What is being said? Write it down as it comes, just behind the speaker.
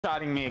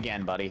Shotting me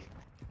again, buddy.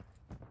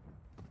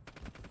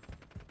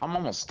 I'm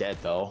almost dead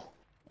though.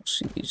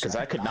 Because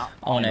I could not.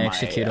 I want to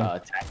execute him.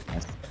 I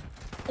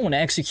want to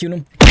execute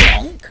him.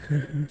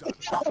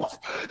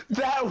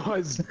 That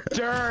was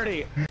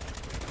dirty.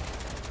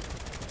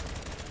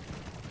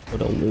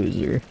 What a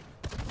loser.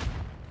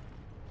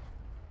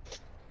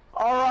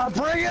 Alright,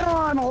 bring it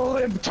on,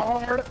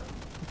 libtard.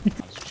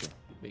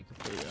 Be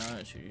completely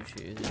honest with you,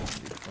 shit, this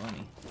would be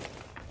funny.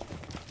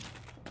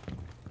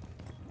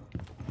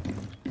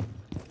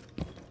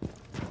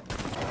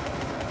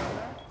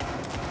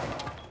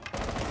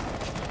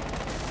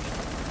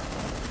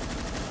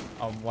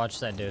 Oh, watch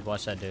that dude,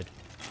 watch that dude.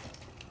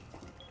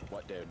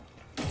 What dude?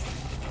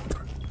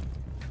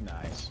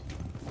 Nice.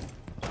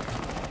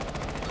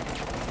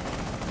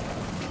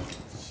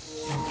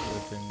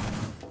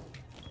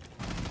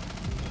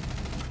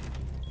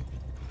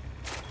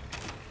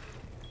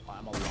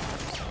 I'm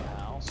alive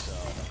somehow, so.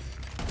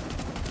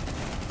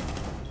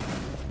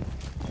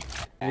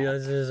 You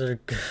guys are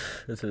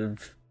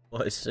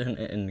poison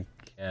and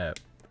cap.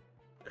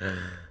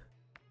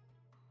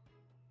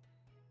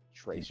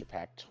 Tracer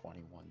Pack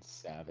 21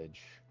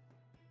 Savage.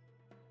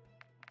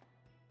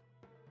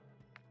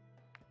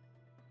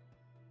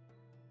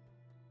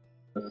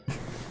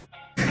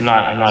 I'm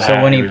not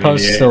so when he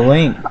posts the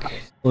link,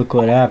 look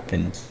what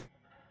happens.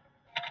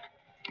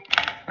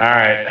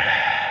 Alright.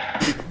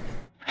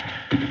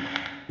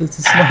 This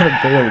is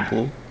not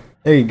available.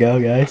 There you go,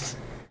 guys.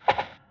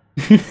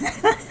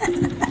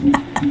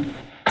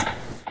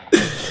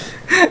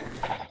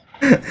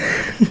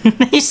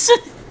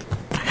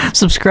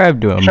 Subscribe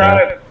to him,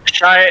 bro.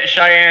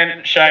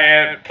 Cheyenne,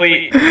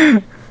 please.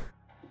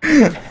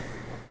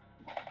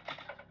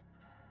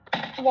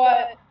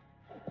 What?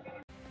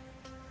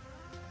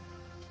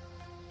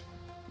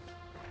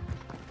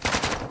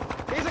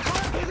 He's a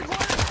clerk!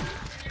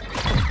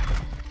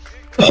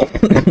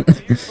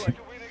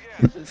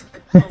 He's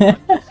a clerk!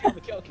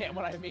 The kill cam,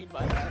 what I mean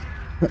by that.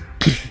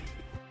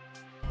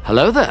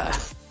 Hello there.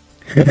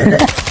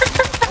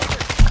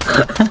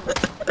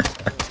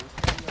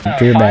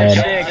 You're bad.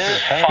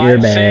 You're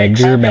bad.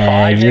 You're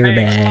bad. You're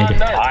bad.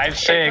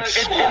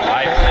 5'6". 5'6".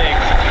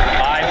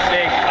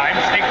 I'm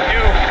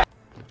 6'2".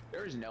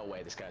 There is no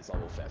way this guy's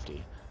level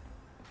 50.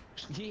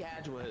 He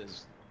had to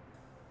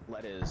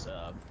let his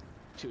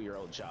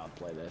 2-year-old child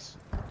play this.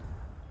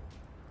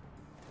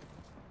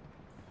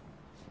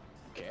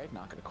 Okay,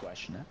 not gonna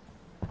question it.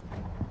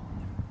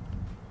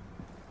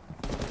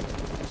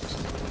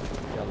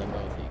 Y'all are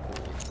both equal.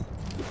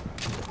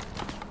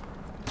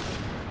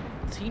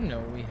 Does he know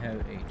we have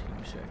 18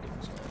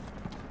 seconds left?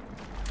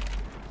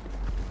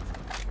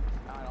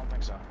 No, I don't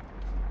think so.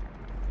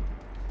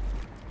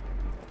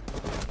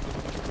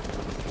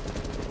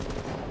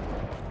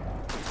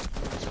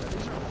 These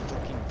are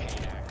fucking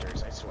paid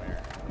actors, I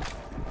swear.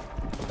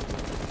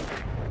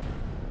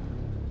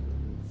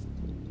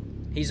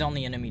 He's on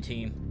the enemy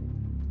team.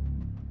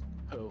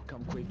 Oh,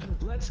 come quick.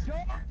 Let's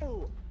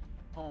go!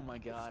 Oh my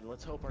god,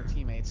 let's hope our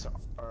teammates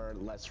are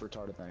less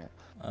retarded than it.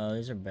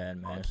 These are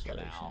bad match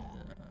selections.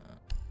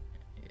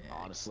 Yeah.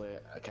 Honestly,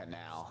 okay,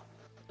 now.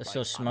 So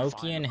like,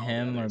 Smokey and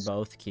him are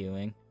both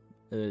queuing.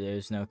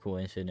 There's no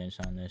coincidence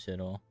on this at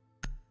all.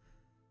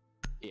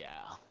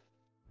 Yeah.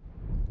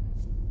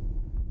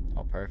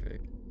 Oh,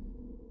 perfect.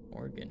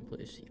 Morgan,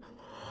 please.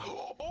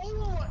 Oh,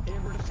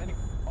 and we're defending.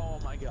 Oh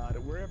my god,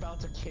 we're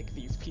about to kick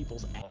these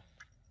people's ass.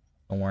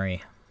 Don't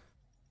worry.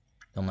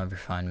 They'll never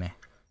find me.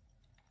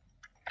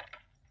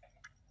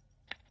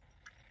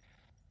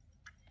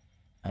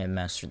 I have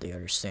mastered the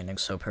art of standing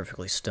so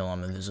perfectly still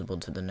I'm invisible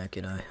to the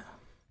naked eye.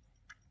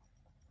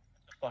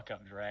 Fuck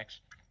up,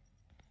 Drax.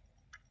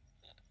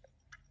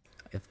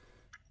 If...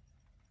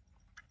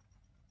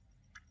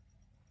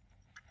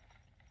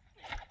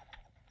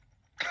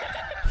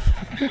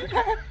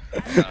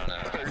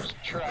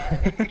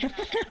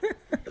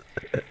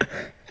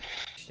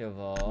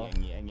 Cheval.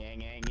 Yang,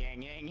 yang, yang,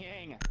 yang, yang,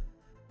 yang.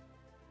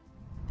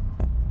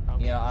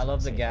 Yeah, I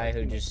love the guy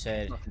who just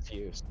said. I'm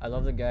confused. I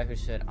love the guy who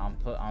said I'm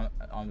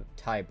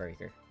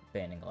tiebreaker,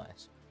 banning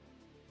glass.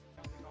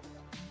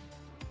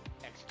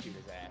 Execute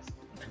his ass.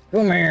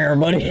 Come here,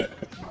 buddy.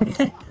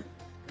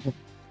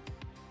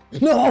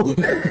 No.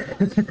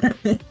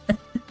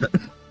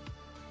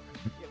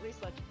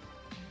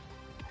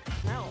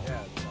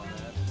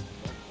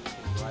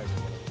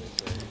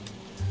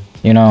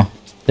 You know,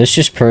 this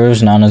just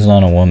proves Nana's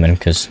not a woman,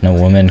 because no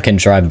woman can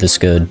drive this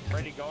good.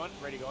 Ready, going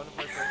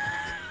the first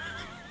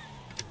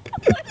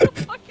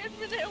Fucking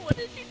minute, what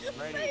did you just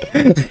say?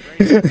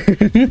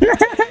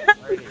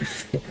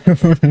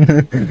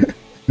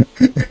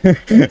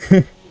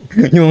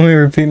 You want me to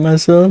repeat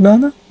myself,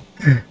 Nana?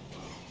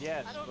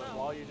 Yes, but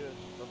while you do it,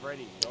 we're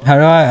ready. How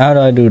do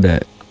I do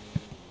that?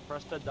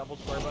 Press the double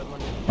square button on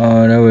your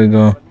Oh, there we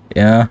go.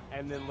 Yeah.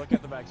 and then look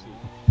at the back seat.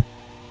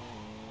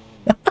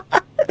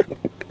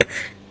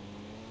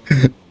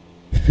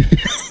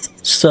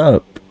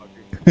 Sup?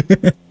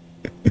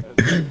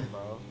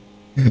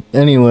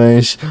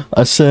 Anyways,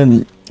 I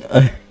said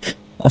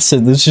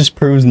this just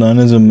proves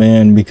Nana's a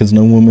man because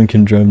no woman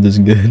can drive this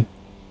good.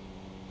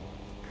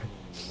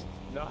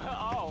 No,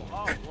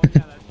 well,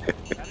 yeah,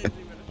 that isn't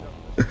even a joke.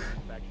 That's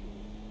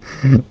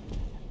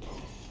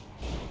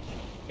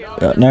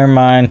factual. Never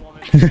mind.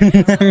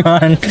 Never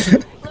mind.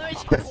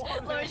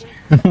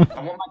 I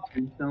want my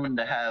tombstone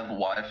to have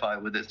Wi-Fi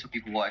with it so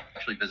people will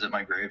actually visit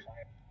my grave.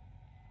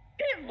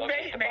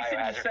 Mason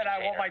just said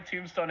I want my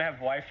tombstone to have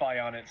Wi-Fi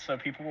on it so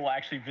people will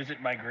actually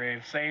visit my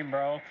grave. Same,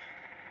 bro.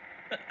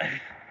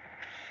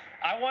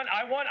 I want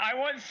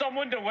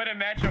someone to win a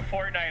match of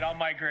Fortnite on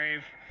my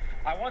grave.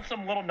 I want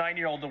some little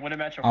 9-year-old to win a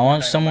match of Fortnite. I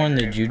want someone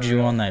to grave,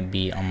 juju on that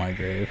beat on my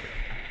grave.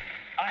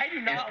 I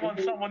do not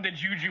want someone to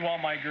juju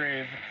on my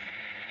grave.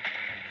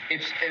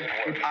 If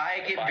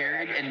I get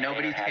buried and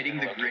nobody's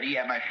hitting the gritty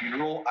at my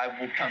funeral, I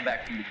will come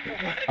back to you.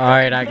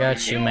 Alright, I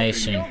got you,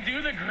 Mason. You'll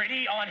do the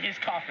gritty on his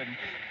coffin.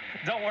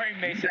 Don't worry,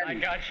 Mason, I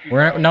got you.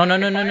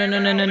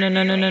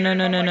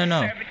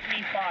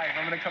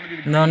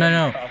 No.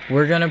 No.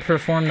 We're gonna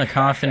perform the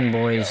Coffin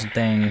Boys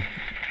thing.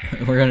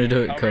 We're gonna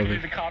do it, We're Kobe. gonna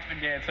do the coffin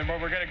dance, and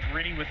we're gonna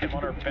gritty with him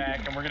on our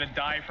back, and we're gonna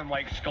die from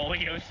like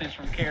scoliosis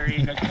from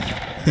carrying a.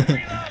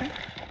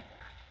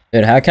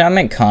 Dude, how can I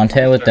make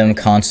contact with them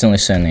constantly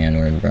saying the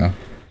N-word, bro?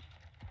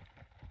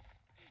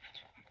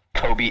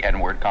 Kobe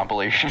N-word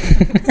compilation.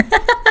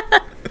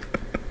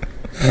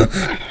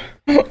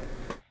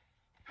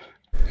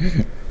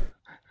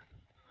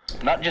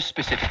 Not just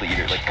specifically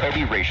either, like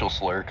Kobe racial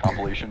slur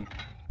compilation.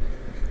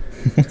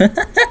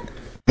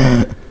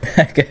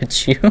 I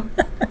got you.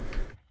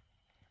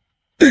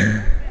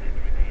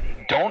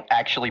 Don't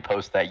actually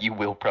post that, you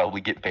will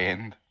probably get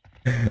banned.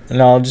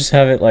 No, I'll just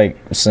have it, like,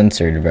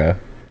 censored, bro.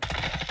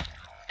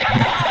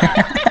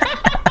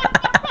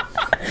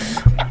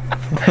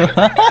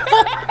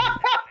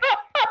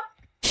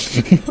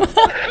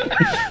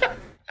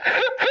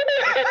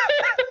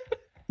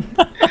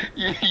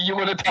 You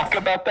want to talk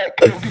about that,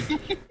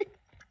 Kobe?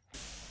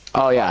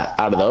 Oh yeah,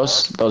 out of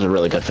those are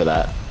really good for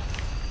that.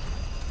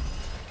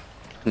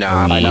 No,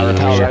 I know,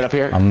 repel right up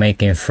here. I'm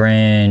making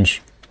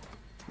fringe.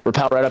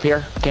 Repel right up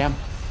here, Cam.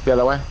 The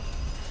other way.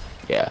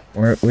 Yeah.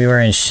 We were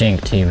in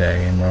sync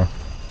teabagging, bro.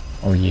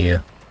 Oh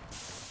yeah.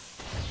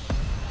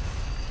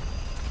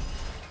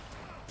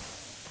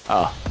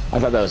 Oh, I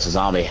thought that was a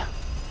zombie.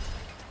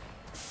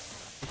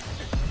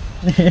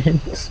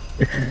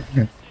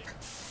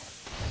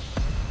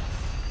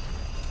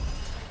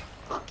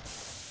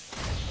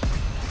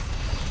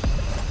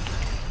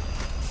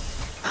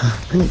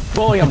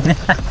 Bully him.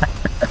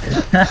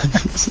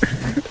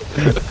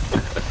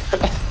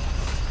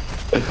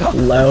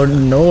 Loud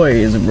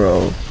noise,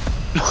 bro.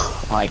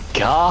 Oh my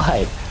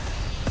god.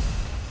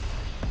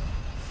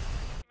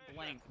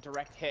 Blank,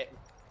 direct hit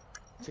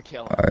to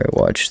kill. Alright,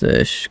 watch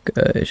this,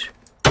 guys.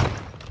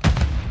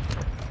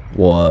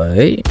 What?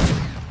 Hey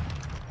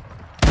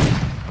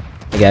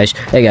guys.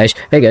 That's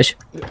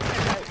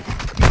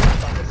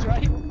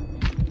right.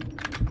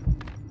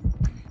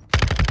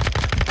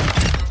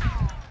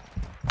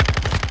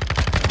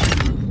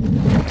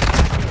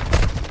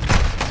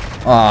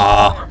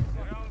 Aww.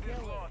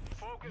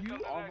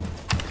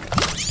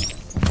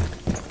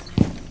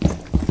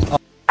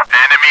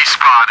 Enemy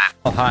spotted.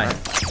 Oh, hi.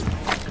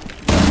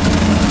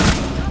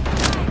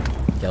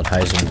 Killed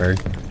Heisenberg.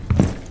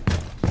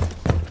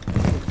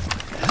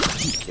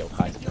 Killed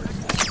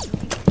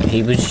Heisenberg.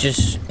 He was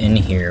just in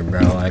here,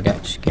 bro. I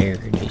got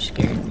scared. He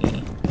scared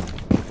me.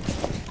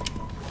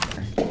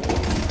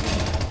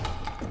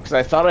 Because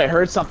I thought I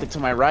heard something to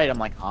my right. I'm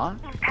like, huh?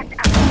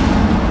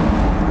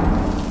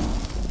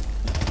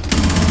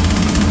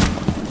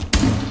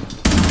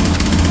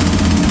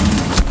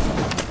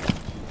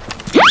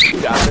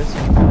 You got this.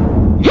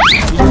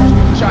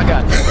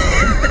 Shotgun.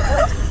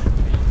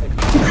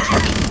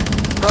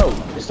 Bro,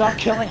 stop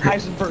killing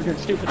Heisenberg in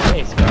stupid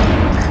face, bro.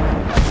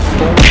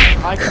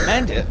 I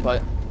commend it,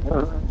 but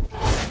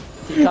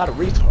you got a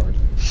retard.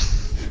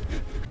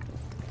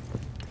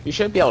 You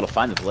should be able to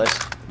find the bliss.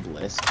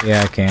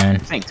 Yeah, I can. I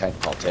think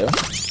Titanfall 2.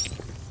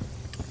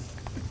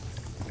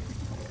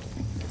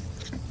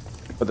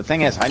 But the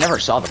thing is, I never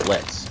saw the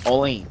blitz.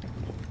 Only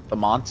the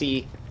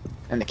Monty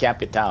and the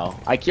Capitao.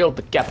 I killed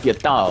the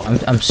Capitao.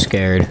 I'm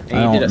scared. And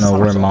I he did don't a know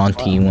where somersault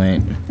Monty as well.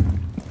 went.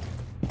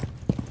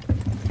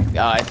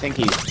 I think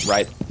he's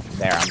right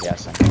there, I'm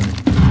guessing.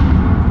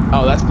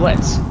 Oh, that's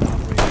blitz.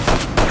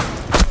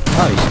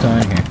 Oh, he's still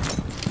in here.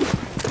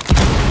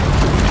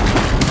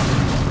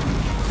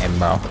 Hey,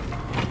 bro.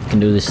 You can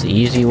do this the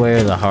easy way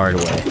or the hard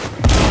way.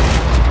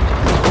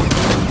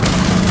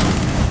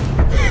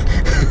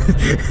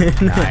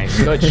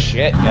 Nice. Good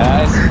shit,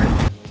 guys.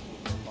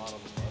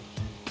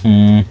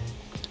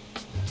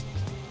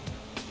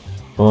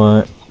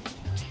 What?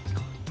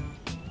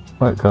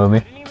 What, Kobe? I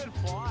didn't even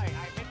fly. I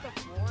hit the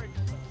floor and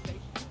just went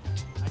station.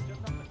 I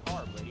jumped off the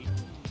car, buddy.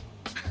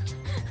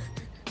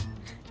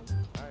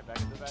 Alright, back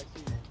in the back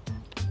seat.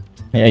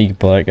 Yeah, you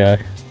black guy.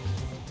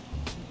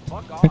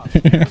 Fuck off.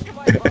 Look at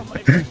my butt,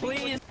 like,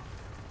 please.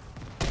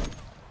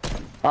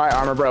 Alright,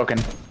 armor broken.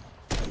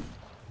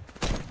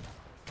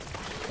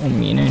 Don't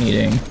mean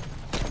anything.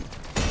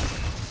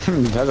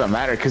 Doesn't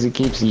matter because he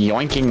keeps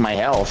yoinking my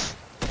health.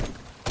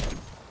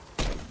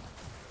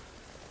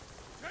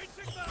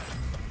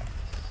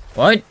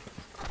 What?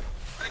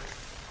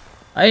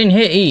 I didn't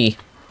hit E.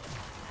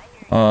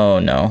 Oh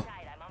no.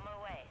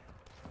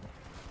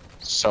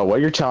 So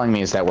what you're telling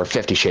me is that we're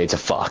 50 shades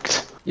of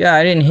fucked. Yeah,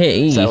 I didn't hit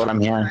E. Is that what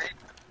I'm hearing?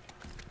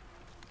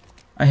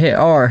 I hit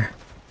R.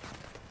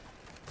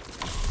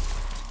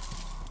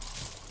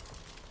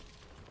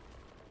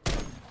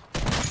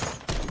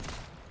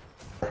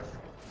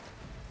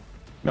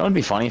 You know, it'd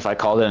be funny if I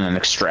called in an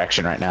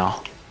extraction right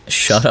now.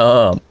 Shut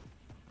up.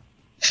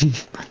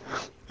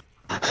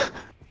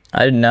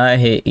 I did not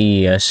hit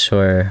E, I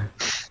swear.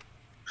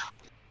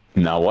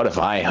 No, what if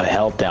I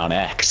held down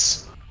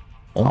X?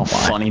 Oh How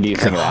funny do you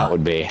think that God.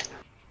 would be?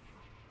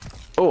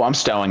 Oh, I'm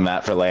stowing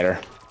that for later.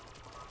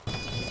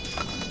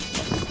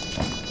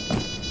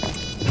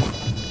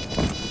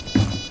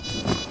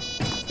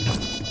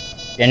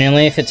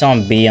 Genuinely, if it's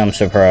on B, I'm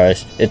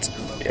surprised. It's...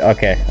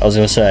 Okay, I was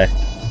gonna say.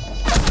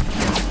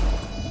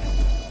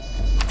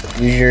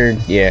 Use your...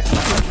 Yeah.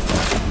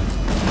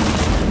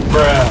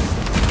 Bruh.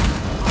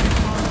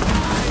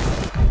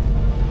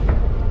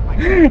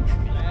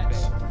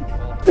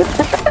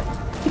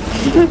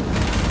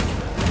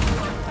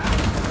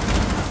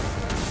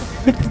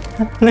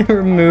 They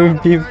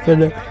removed you for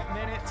the...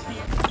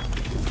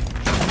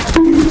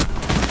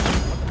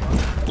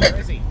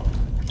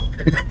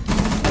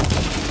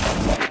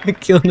 I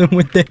killed him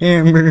with the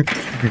hammer.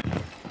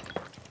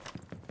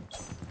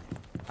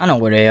 I know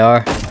where they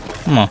are.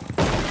 Come on.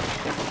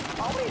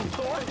 How many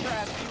sword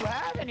traps do you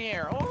have in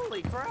here?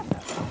 Holy crap.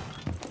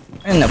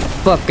 In the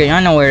fucking...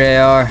 I know where they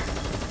are.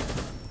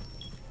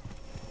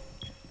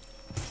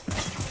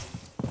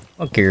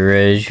 Fuck your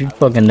Rez. You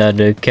fucking died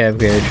to a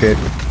Capcat trick.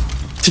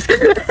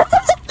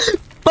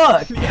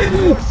 Fuck!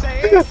 You were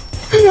saying?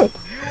 You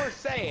were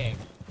saying?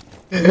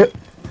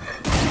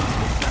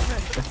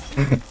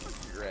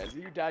 Rez,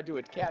 you died to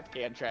a cat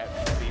can trap.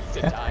 You needs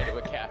to die to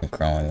a cat.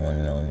 Crawling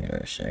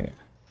 1mm a second.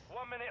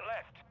 1 minute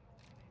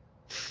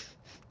left.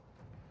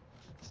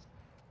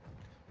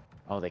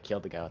 Oh, they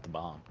killed the guy with the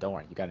bomb. Don't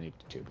worry, you got a nuke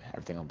tube.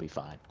 Everything will be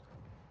fine.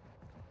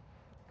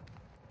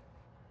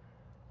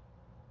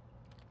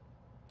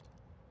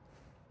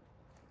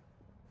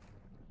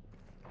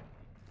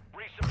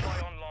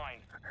 Resupply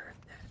online.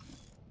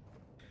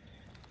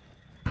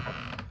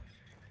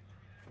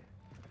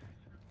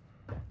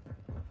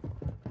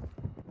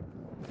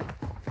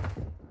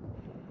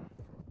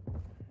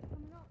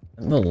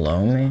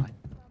 Below me?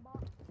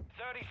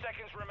 30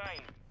 seconds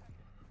remain.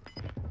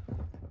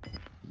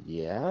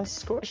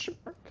 Yes? Question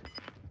mark?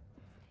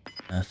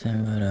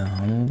 Nothing but a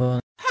humble...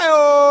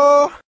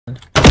 Oh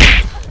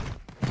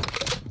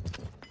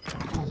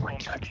my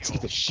god, I can see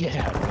the shit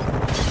out of me.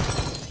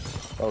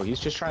 Oh, he's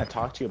just trying to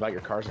talk to you about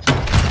your cars.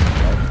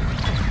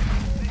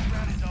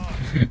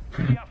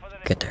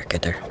 Get there,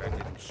 get there.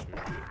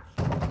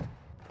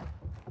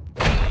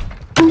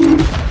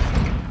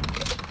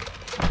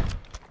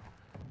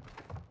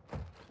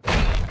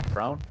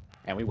 Prone,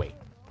 and we wait.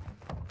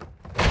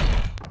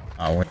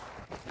 Oh,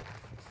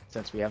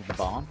 Since we have the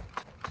bomb.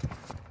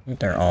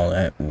 they're all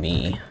at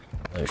me.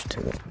 There's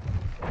two.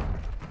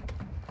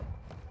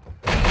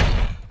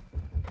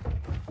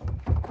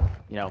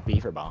 You know, B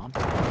for bomb.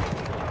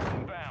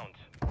 Inbound.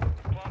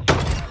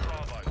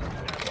 Bravo.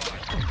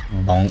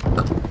 Stand by. Bonk.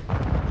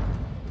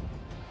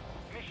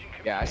 Mission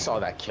Yeah, I saw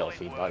that kill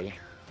feed, buddy.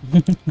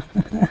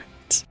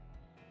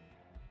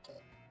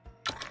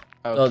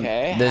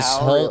 Okay, this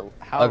whole-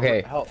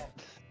 okay. How,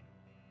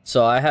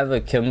 So I have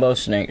a Kimbo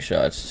snake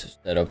shots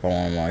set up on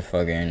one of my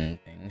fucking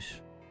things,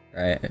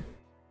 right?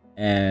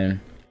 And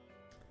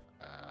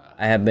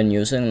I have been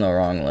using the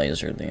wrong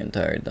laser the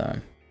entire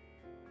time.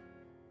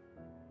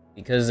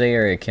 Because they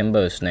are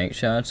akimbo snake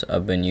shots,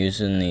 I've been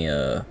using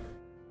the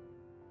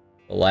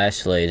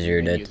last laser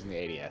you've been that... using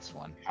the ADS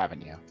one,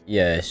 haven't you?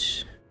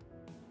 Yes.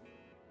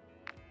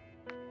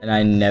 And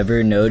I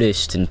never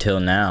noticed until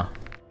now.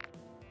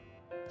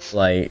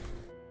 Like,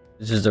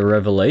 this is a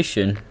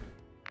revelation.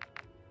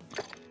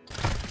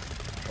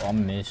 Oh, I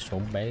missed so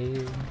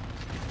bad.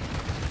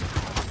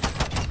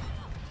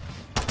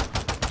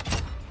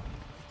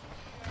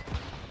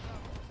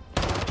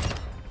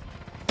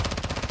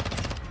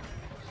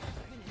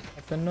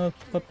 Popping up,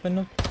 popping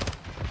up.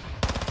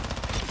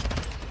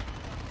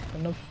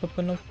 Popping up,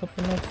 popping up,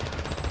 popping up.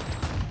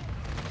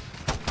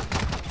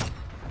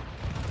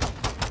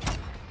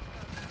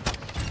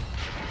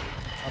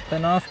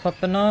 Popping off,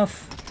 popping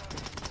off.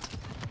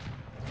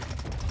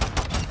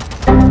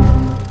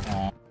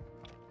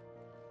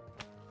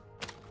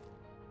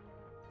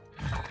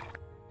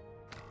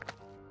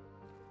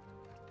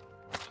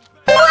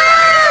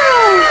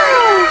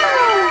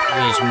 Aw.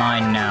 He is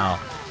mine now.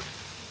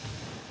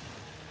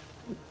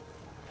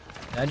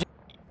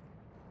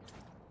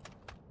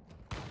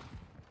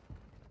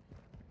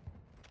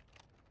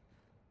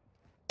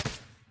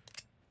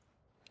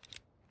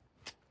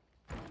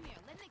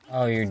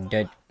 Oh, you're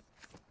dead.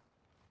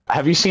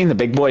 Have you seen the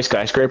big boy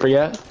skyscraper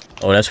yet?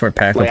 Oh, that's where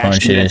Pack-a-Punch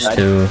actually, is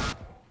too.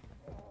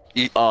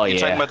 Oh, You yeah.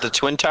 talking about the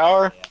Twin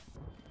Tower?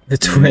 The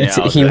twin.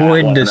 Yeah, He that would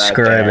one right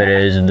describe it there.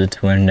 as the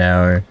Twin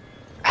Tower.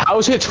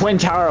 How's it Twin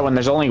Tower when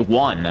there's only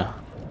one?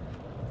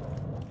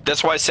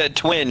 That's why I said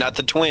twin, not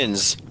the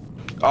twins.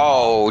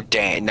 Oh,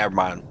 dang. Never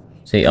mind.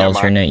 It's the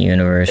alternate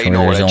universe where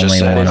Ignore what there's I just only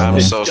said. one of I'm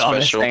them. so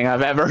Dumbest special. thing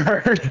I've ever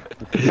heard.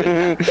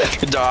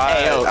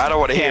 I don't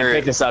want to hear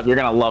Pick it. this up. You're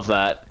gonna love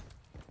that.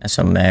 That's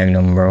a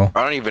Magnum, bro.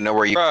 I don't even know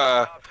where you.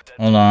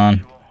 Hold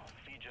on.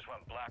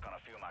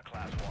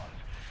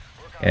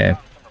 Yeah.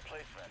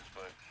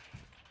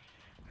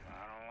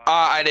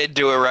 I didn't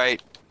do it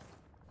right.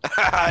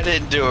 I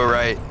didn't do it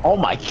right. Oh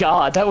my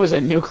god, that was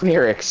a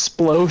nuclear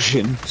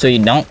explosion. So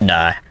you don't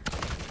die.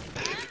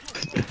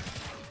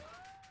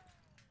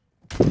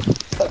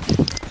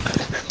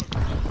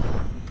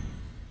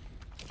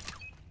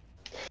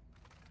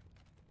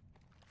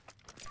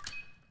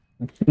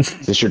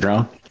 Is this your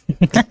drone?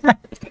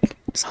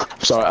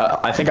 So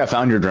I think I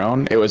found your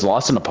drone. It was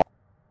lost in a park.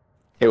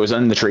 It was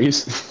in the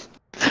trees.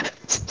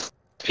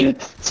 Wait,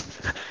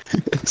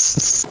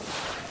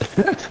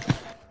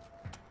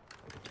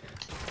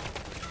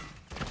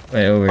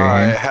 over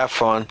Alright, here. have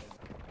fun.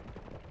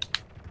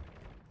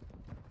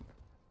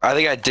 I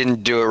think I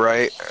didn't do it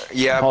right.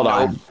 Yeah, Hold nope.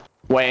 on.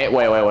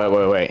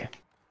 Wait.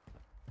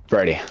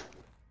 Brady.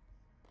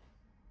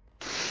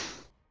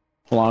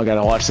 Hold on, I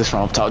gotta watch this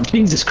from up top.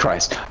 Jesus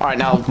Christ. Alright,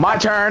 now my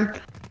turn.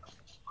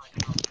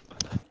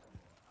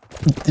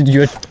 Did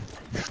you?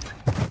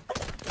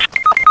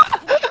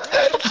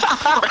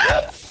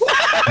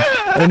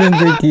 I didn't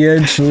think he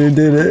actually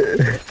did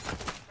it.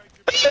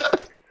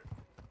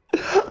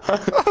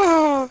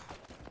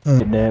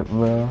 That,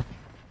 bro.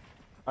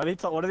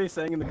 What are they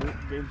saying in the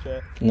game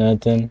chat?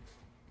 Nothing.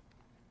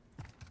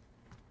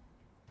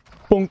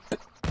 Bonk.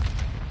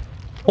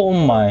 Oh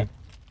my.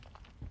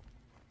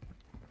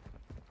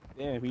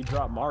 Damn, he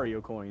dropped Mario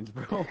coins,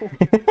 bro.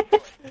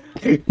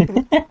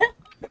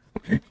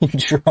 You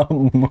drop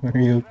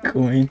Mario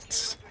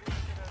coins.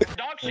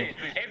 Dog shit.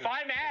 If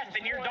I'm ass,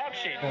 then you're dog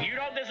shit. You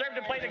don't deserve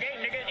to play the game,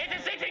 nigga. It's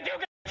a 62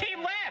 team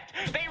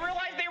left. They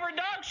realized they were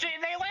dog shit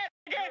and they left.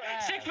 Nigga,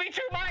 6v2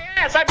 my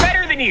ass. I'm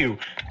better than you.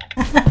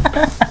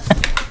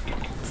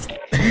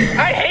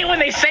 I hate when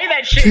they say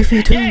that shit.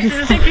 Yes,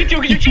 it's a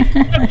 6v2 because you're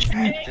cheating.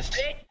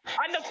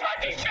 I'm the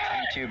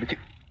fucking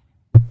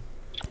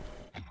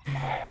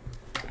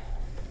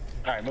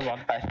Alright, move on.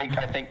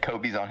 I think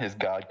Kobe's on his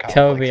god complex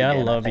Kobe, I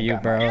again. love think you,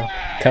 I'm bro. on-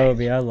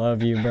 Kobe, I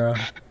love you, bro.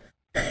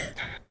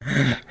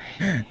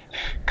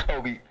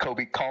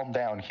 Kobe, calm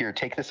down. Here,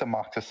 take this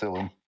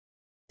amoxicillin.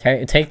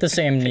 Take this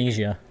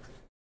amnesia.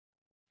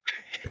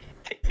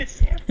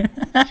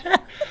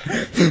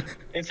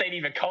 This ain't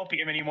even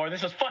copium anymore.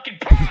 This is fucking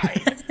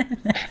pride.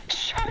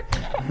 Shut the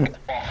fuck up.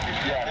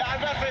 Yeah, I'm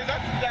about to say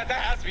that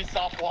has to be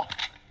softball.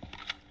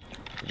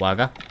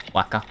 Waka,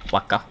 waka,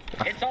 waka.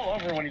 It's all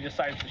over when he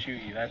decides to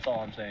shoot you. That's all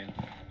I'm saying.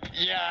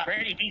 Yeah.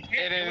 Brady, he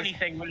can't do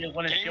anything when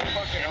his shield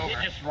fucking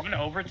over. Just run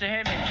over to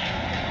him and shoot.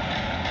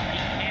 He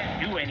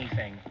can't do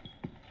anything.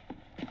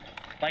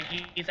 Like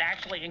he's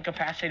actually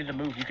incapacitated to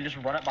move. You can just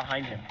run up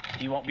behind him.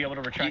 He won't be able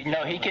to retract.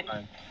 No, he can.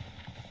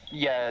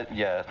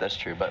 Yeah, that's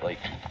true. But like,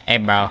 Hey,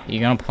 bro, you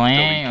gonna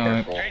play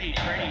or? Brady,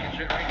 just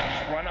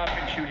run up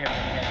and shoot him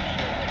when he has a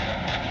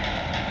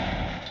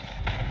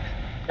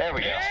shield. there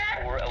we go.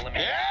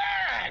 Yeah!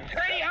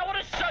 Brady, I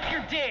wanna suck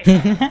your dick.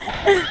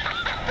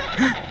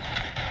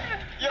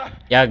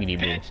 Yaggity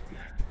boo.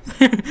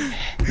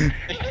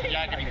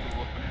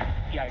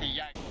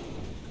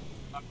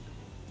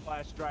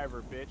 Flash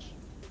driver, bitch.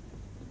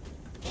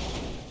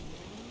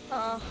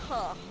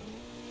 Uh-huh.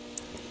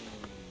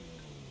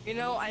 You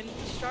know, I'm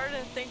starting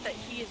to think that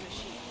he is a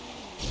sheep.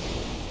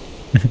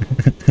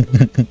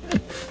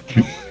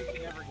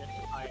 Never gets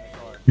high in a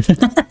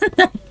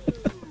car.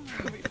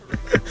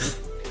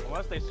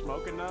 Unless they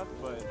smoke enough,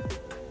 but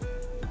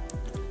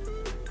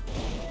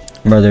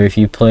Brother, if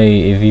you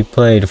played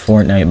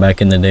Fortnite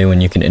back in the day when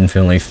you could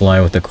infinitely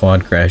fly with the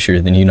quad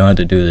crasher, then you know how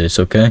to do this,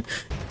 okay?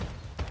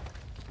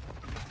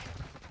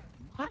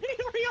 Why are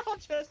we all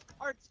just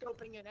hard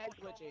scoping and edge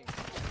glitching?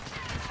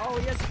 Oh,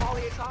 he has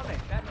polyatomic.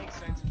 That makes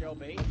sense, Joe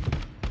Bait.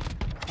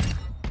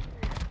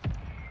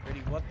 Brady,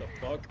 what the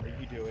fuck are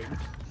you doing?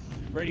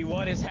 Brady,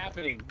 what is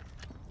happening?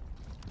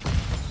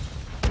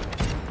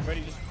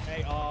 Brady just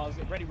hey,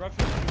 Brady, run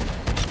for the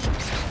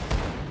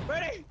fuse.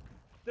 Brady!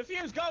 The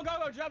fuse, go,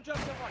 jump on it.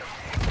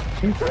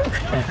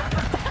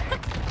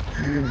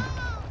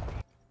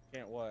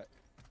 Can't what?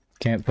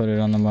 Can't put it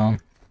on the bomb.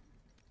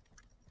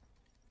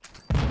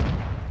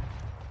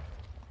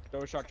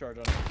 Throw a shock charge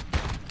on it.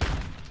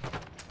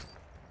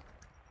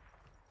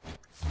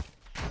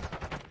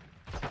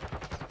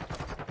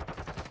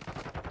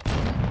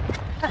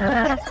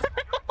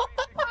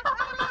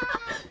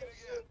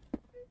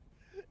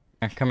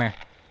 Come here.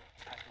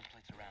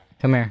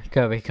 Come here,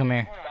 Kobe, come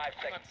here.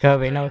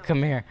 Kobe, no,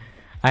 come here.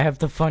 I have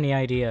the funny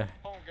idea.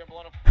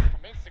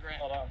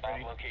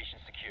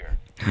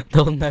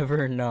 They'll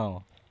never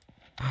know.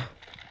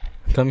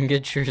 Come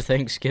get your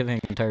Thanksgiving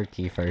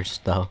turkey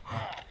first, though.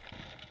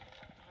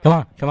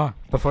 Come on,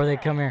 before they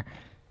come here.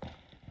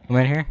 Come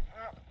in here.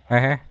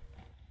 Right here.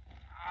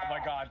 Oh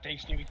my god,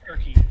 Thanksgiving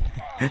turkey.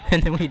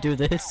 And then we do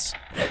this.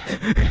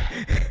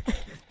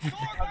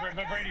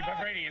 But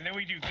Brady, and then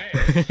we do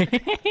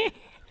this.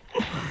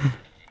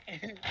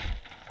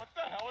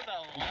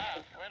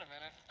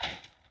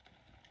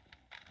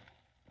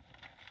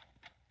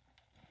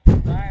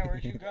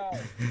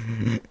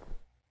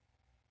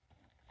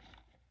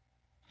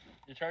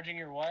 You're charging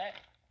your what?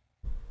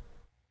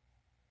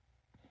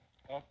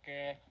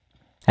 Okay.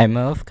 Hey,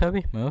 move,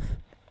 Kobe, move.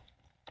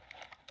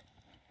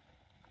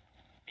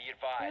 Be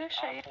advised,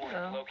 Op 4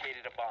 has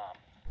located a bomb.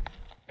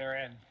 They're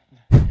in.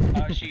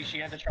 She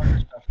had to charge her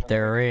stuff.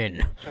 They're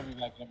in. She'll be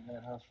back in a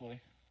minute,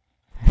 hopefully.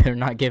 They're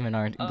not giving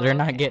our. They're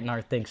not getting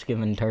our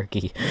Thanksgiving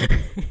turkey.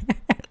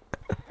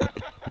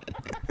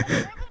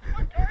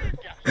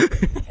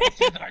 This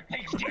is our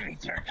Thanksgiving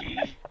turkey.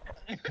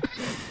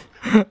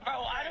 Bro,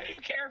 I don't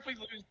even care if we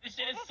lose. This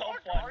shit is so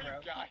fun,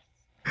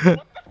 bro.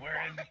 We're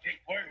in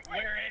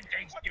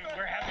Thanksgiving.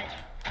 We're having.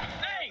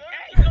 Hey,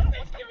 no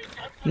Thanksgiving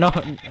turkey.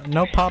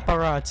 No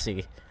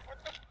paparazzi. What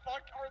the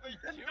fuck are they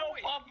doing? No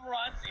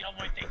paparazzi on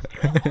my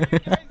Thanksgiving. What are you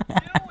guys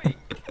doing?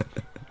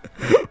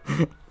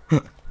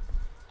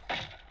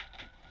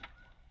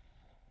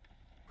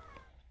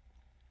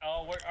 Oh,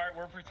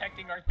 we're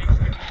protecting our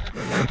Thanksgiving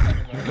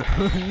turkey.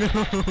 No.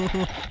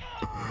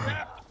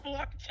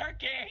 Fuck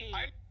turkey.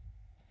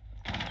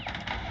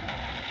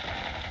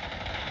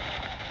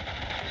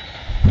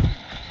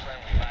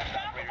 Friendly, last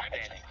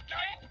operator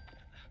standing.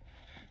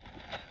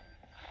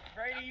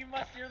 Brady, you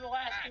must. You're the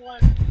last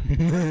one.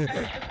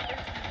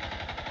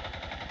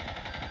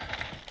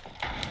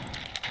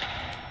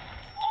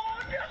 Oh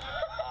no!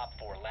 Op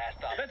 4, last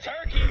stop. The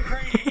turkey,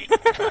 Brady.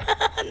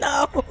 No.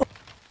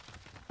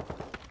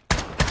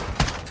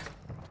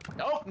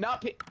 Nope,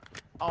 not P.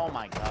 Oh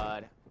my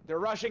god. They're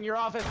rushing your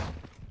office.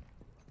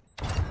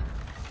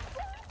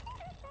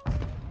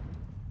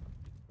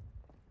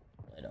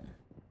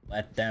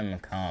 Let them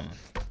come.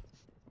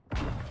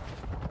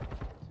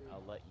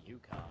 I'll let you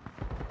come.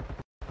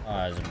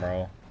 Pause,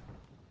 bro.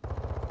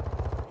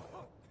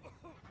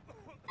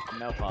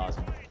 No pause.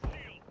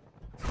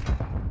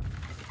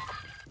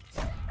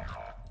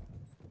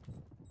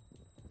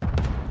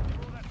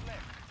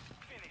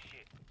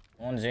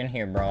 One's in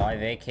here, bro. I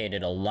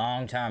vacated a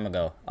long time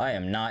ago. I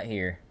am not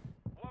here.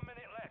 1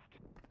 minute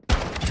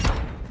left.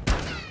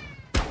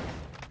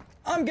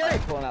 I'm gay.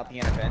 Pulling out the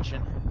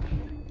intervention.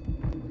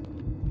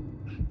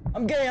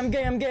 I'm gay. I'm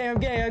gay. I'm gay. I'm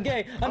gay. I'm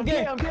gay. I'm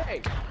gay. I'm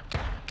gay.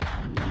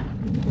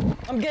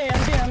 I'm gay. I'm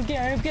gay. I'm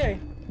gay. I'm gay.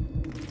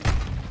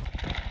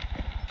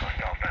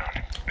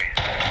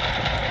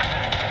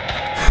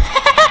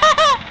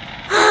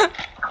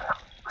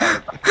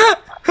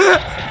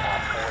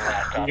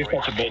 You're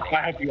such a bitch. I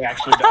hope you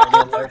actually die in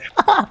real life.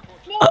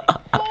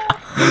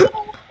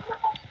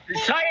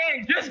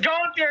 Cheyenne, just go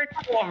with your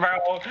tool,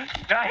 bro.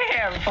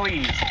 Cheyenne,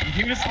 please.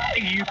 Do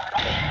something you.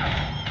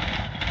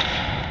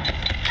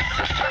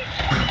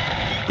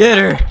 Get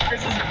her.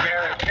 This is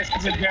embarrassing. This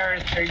is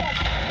embarrassing.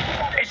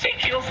 If she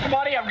kills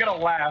somebody, I'm gonna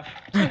laugh.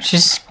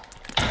 She's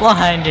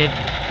blinded.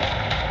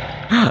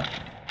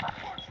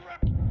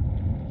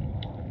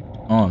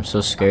 Oh, I'm so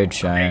scared,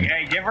 Cheyenne.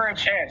 Hey, give her a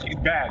chance. She's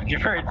bad.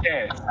 Give her a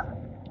chance.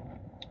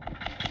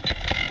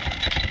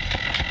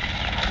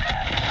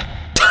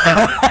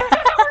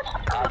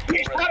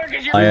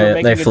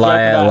 They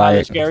fly at light.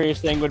 The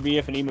scariest thing would be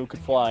if an emu could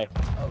fly.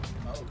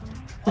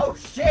 Oh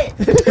shit!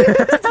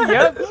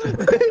 Yep.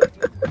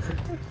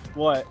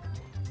 What?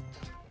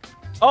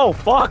 Oh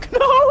fuck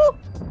no!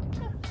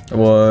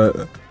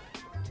 What?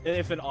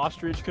 If an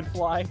ostrich could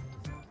fly.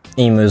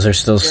 Emus are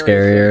still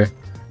scarier.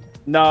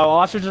 No,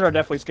 ostriches are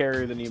definitely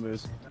scarier than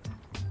emus.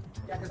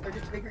 Yeah, because they're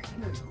just bigger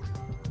emus.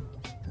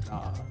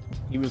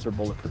 Emus are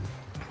bulletproof.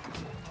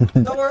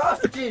 No more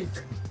ostriches!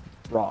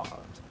 Raw.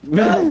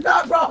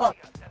 Not wrong!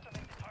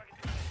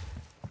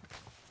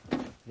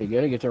 You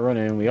gotta get to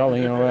running. We all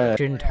ain't alright.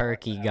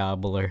 Turkey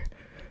gobbler.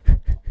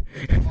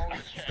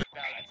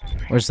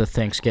 Where's the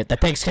Thanksgiving? The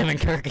Thanksgiving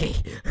turkey.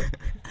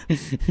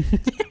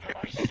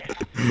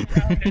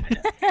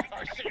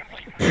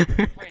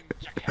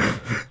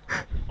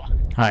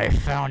 I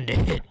found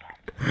it.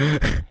 It's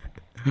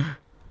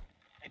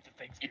a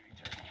Thanksgiving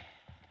turkey.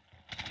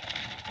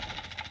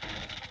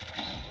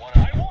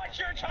 I want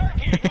your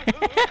turkey!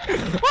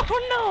 Oh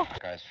no!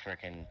 Guys,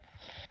 freaking.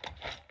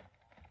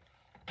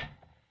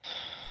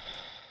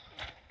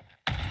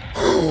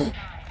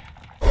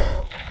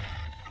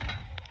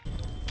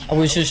 I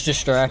was just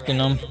distracting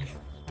them.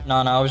 No,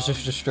 I was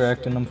just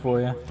distracting them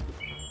for you.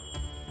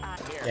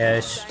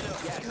 Yes.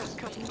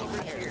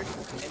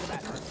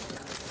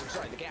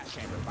 Sorry, the gas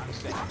chamber. My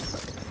mistake.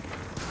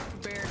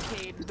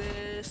 Barricade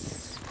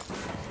this.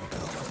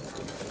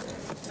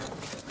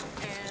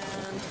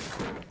 And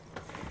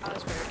I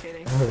was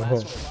barricading. That's what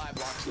live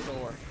locks the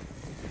door.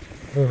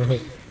 Oh my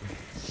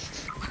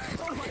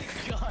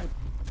god.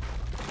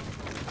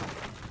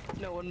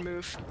 No one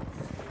move.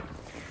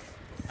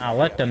 I'll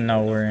let them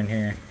know we're in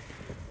here.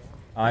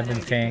 I've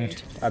been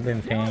pinged. I've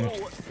been pinged.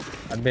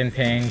 I've been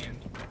pinged.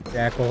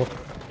 Jackal.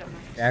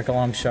 Jackal,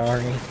 I'm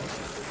sorry.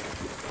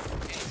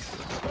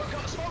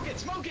 Smoke it!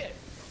 Smoke it!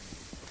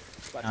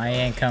 I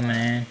ain't coming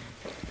in.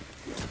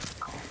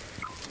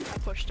 I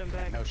pushed him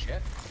back. No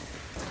shit.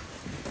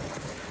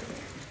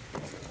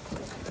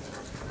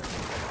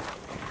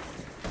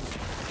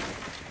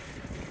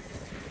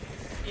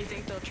 You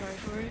think they'll try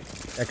for it?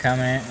 They're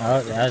coming in.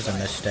 Oh, that was a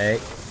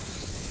mistake.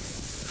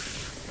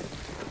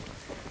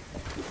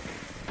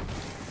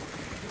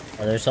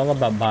 Well, it's all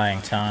about buying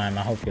time.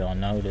 I hope y'all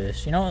know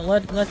this. You know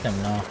what? Let them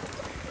know.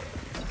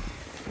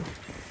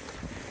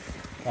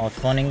 All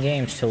fun and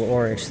games till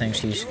Oryx thinks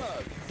he's.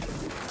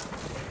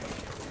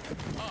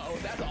 Oh,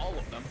 that's all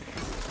of them.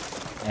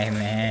 Hey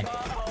man.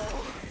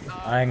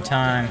 Buying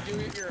time.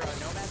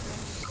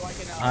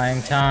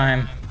 Buying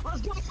time.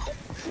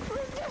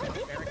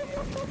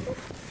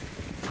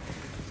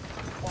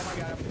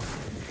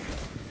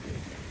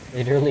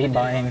 Literally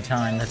buying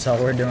time. That's all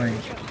we're doing.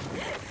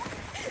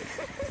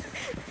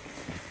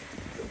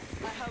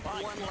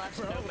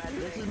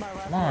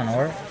 Come on,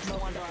 Oryx.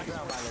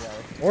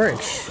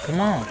 Oryx, come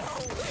on.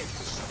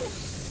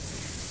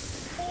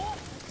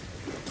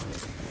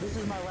 This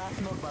is my last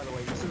smoke, by the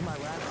way. This is my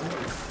last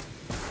smoke.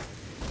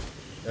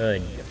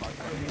 Good.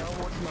 No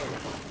more smoke.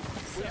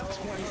 We have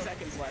 20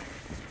 seconds left.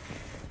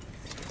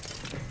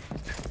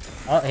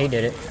 Oh, he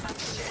did it.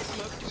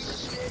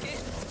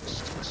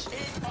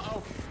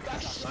 Uh-oh.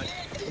 That's not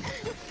good.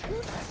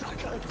 That's not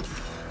good.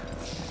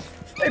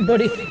 Hey,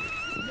 buddy.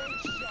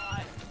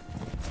 Shot.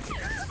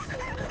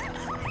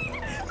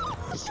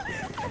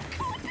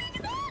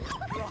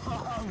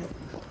 Wrong.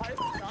 I did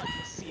not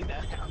see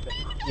that happen.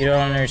 You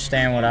don't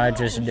understand what I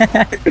just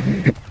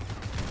did.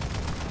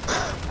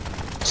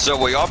 So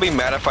will y'all be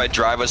mad if I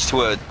drive us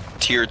to a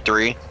tier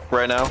 3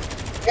 right now?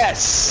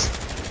 Yes.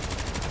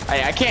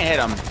 I can't hit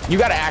him. You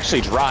gotta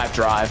actually drive.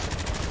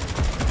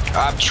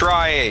 I'm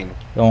trying.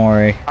 Don't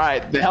worry.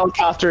 Alright, the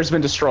helicopter has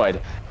been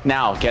destroyed.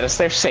 Now, get us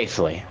there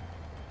safely.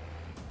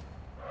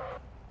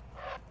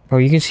 Bro,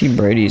 you can see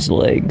Brady's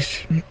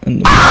legs. In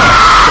the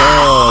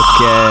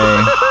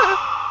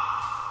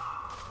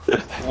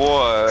okay.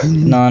 What?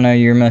 No,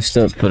 you're messed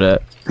up for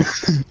that.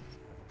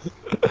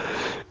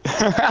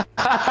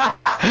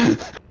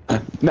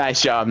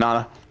 Nice job,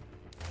 Nana.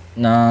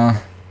 Nah.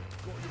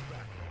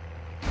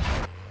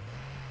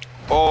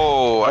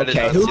 Oh, I did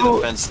Okay, not see the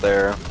who- fence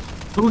there.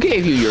 Who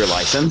gave you your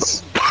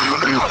license?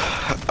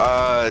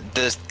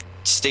 The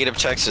state of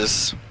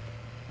Texas.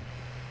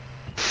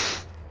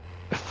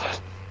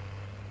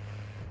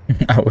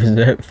 I was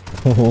at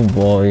full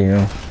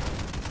volume.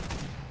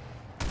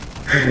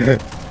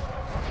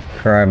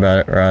 Cry about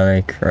it,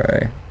 Riley.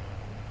 Cry.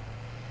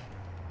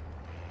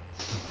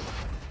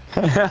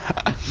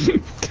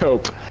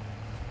 Cope.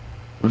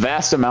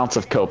 Vast amounts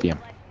of copium.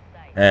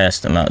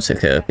 Vast amounts of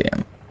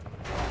copium.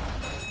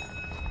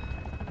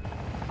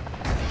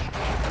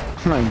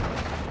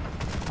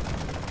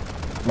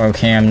 Bro,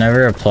 Cam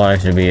never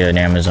applies to be an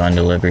Amazon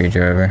delivery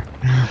driver.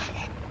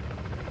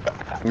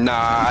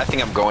 Nah, I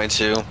think I'm going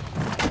to.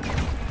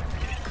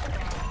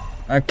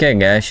 Okay,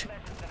 guys.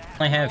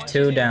 I only have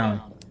 2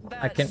 down.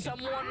 I can.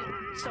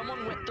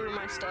 Someone went through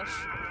my stuff.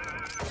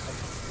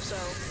 So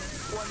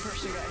one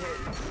person got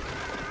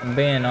hit. I'm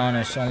being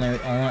honest.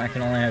 I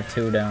can only have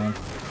 2 down.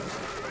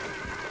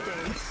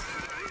 Dang.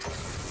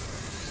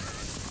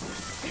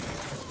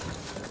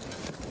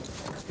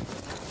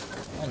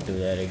 Don't do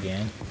that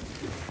again.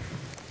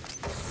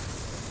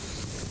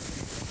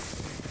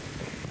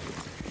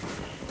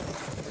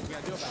 What you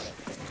gonna do about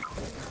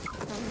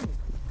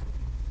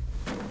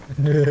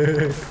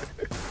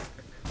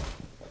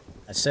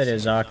I said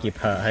it's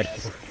occupied.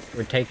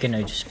 We're taking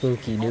a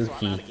spooky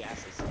dookie.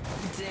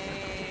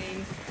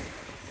 Dang.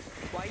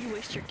 Why you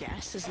waste your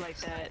gases like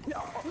that? No,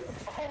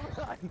 hold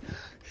on.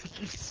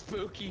 You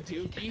spooky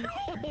dookie.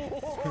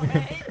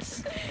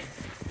 What?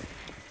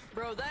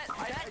 Bro, that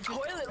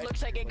toilet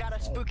looks like it got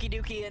a spooky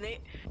dookie in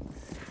it.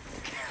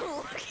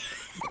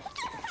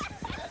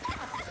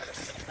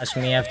 That's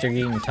me after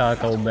eating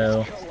Taco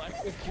Bell.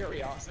 Collective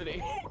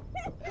curiosity.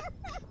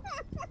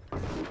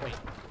 Wait.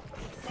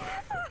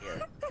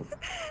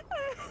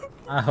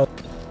 I hope.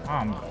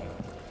 I'm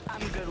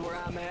good where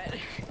I'm at.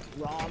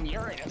 Rom,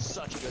 you're in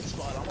such a good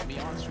spot. I'm gonna be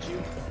honest with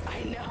you.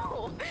 I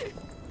know.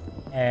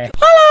 Eh.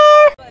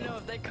 I know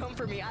if they come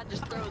for me, I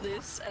just throw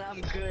this and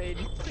I'm good.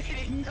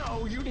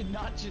 No, you did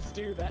not just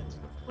do that.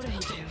 What did he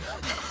do?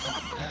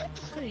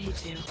 What did he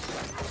do?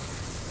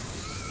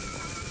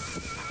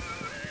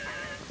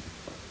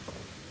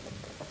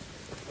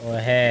 Go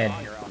ahead. You're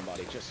on your own,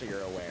 buddy, just so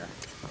you're aware.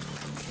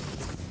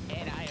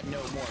 And I have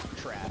no more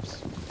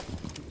traps.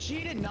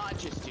 She did not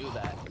just do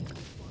that.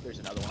 There's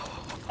another one.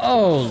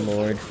 Oh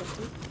Lord.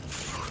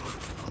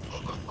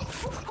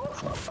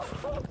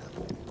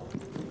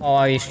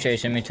 Oh, he's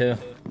chasing me too.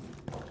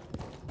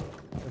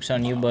 Looks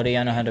on you, buddy.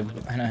 I know how to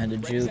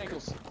juke.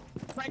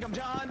 Frank him,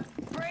 John.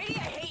 Brady, I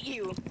hate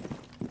you.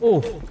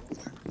 Oh,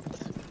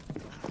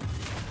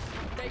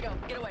 There you go.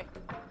 Get away.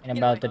 ain't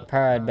about the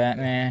pride,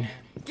 Batman.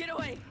 Get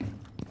away.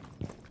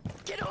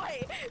 Get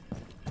away.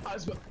 I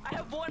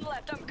have 1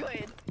 left. I'm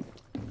good.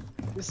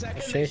 The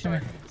second Chasing me?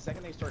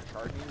 they start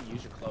charging you,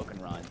 use your cloak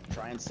and run.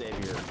 Try and save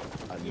your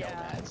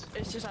nomads.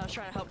 It's just I was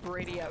trying to help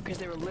Brady out because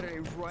they were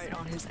literally right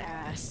on his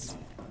ass.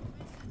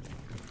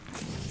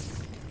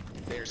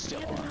 They're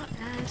still But on. not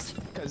as.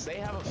 Because they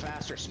have a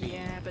faster speed.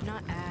 Yeah, but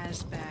not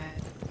as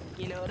bad.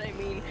 You know what I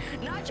mean?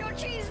 Nacho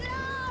cheese,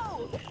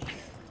 no!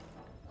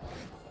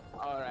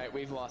 Alright,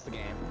 we've lost the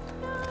game.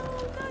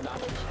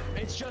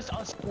 It's just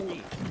us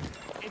 3.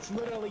 It's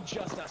literally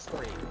just us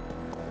three.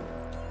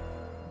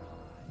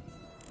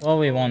 Well,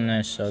 we won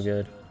this, so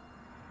good.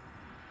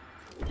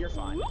 You're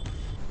fine.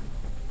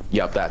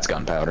 Yup, that's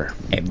gunpowder.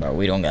 Hey, bro,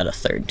 we don't got a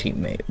third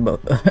teammate, but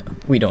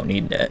we don't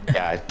need that.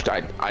 Yeah,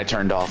 I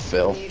turned off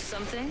Phil. Need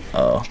something?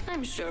 Oh.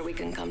 I'm sure we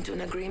can come to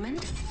an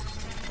agreement.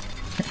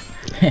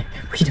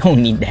 We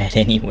don't need that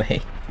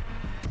anyway.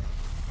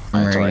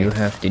 That's Or right. you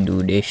have to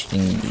do this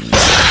thing.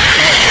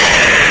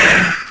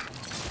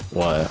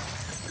 What?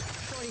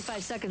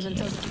 45 seconds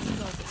until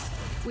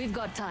we've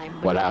got time.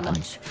 but What not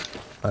happened?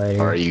 much.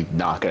 Or are you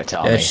not gonna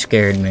tell That me?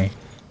 scared me.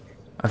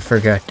 I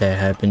forgot that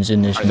happens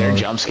in this Are there mode.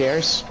 jump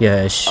scares?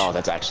 Yes. Oh,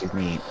 that's actually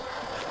neat.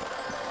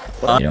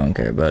 You don't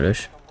care about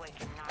us.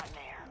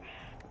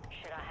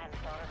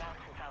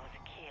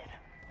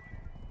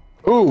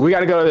 Ooh, we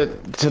gotta go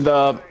to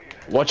the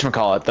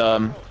whatchamacallit,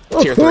 the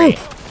tier 3.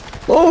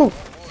 Oh!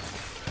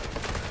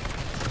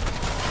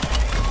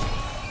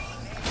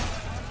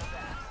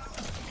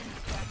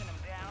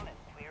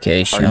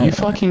 Okay, Are you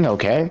fucking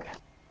okay?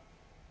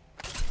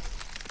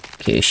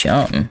 Okay,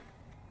 something.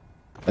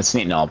 That's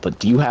neat and all, but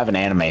do you have an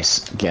anime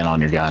skin on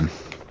your gun?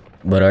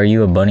 But are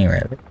you a bunny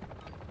rabbit?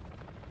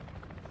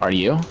 Are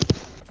you?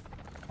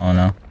 Oh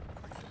no.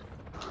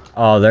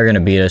 Oh, they're gonna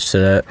beat us to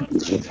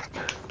that.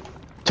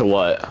 To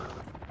what?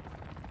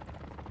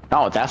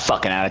 Not with that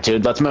fucking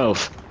attitude, let's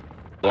move.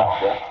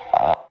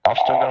 I'm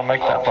still gonna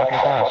make that fucking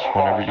class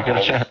whenever you get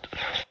a chance.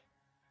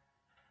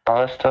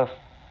 Oh, that's tough.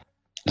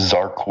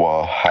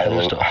 Zarqwa, hi,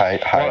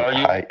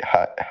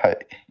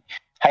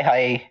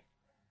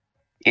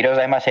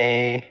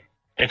 Irozaimasu.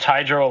 It's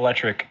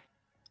hydroelectric.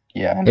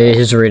 Yeah.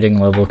 His reading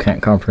level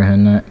can't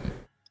comprehend that.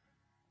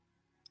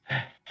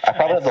 I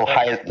probably have the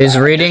highest. His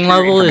reading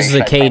level is the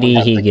information, I probably KD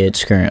have he the-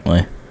 gets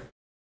currently.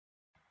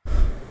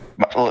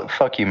 Look,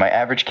 fuck you. My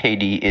average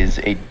KD is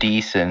a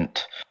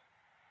decent.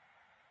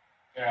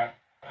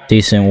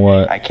 Decent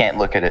what? I can't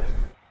look at it.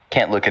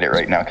 Can't look at it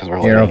right now because we're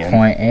loading in.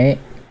 0.8?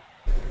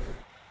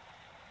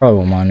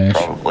 Probably mine is.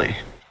 Probably.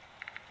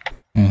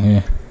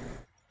 You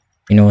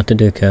know what to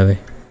do, Kevy.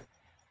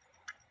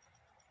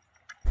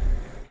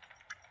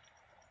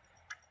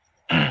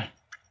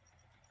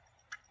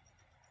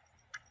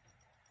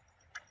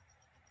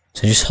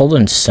 So just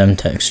holding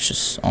Semtex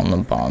just on the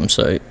bomb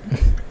site.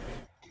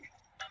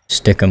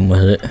 Stick him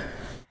with it.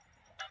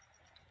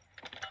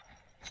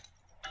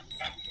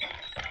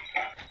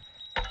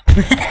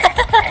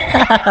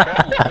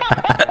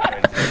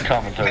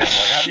 Commentary. I'm like,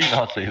 how do you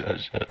not see that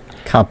shit?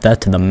 Cop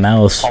that to the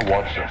mouse. I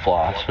watched it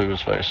fly through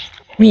his face.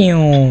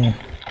 Meow.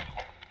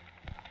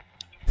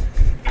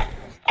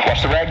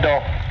 Watch the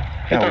ragdoll.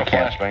 Hit No, the we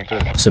can't. flashbang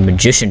too. It's a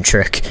magician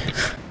trick.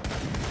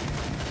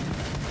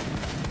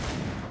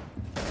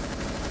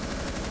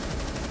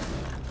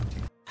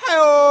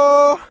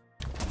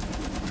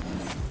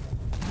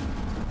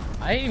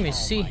 I didn't even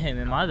see him.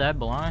 Am I that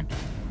blind?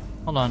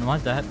 Hold on, am I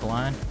that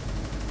blind?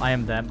 I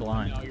am that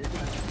blind. No, your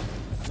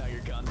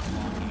gun's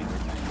blocking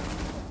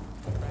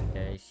everything.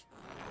 Yes.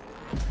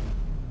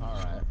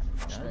 Alright.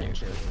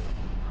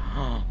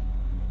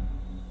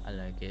 I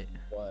like it.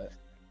 What?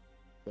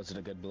 Was it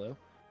a good blue?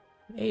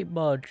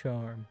 8-ball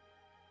charm.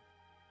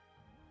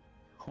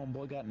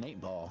 Homeboy got an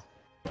 8-ball.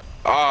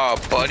 Oh,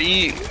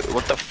 buddy,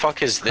 what the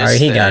fuck is this Alright,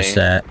 he got thing?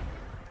 that.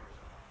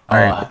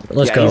 Alright,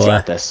 let's yeah, go. He's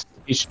got this.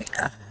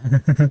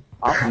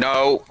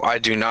 No, I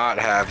do not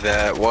have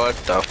that. What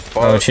the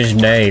fuck? Oh, it's just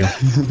Dave.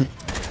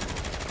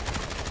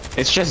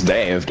 It's just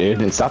Dave,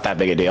 dude. It's not that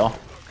big a deal.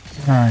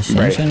 Ah,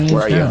 Right, needs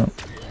where are you? help.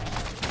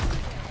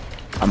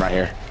 I'm right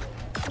here.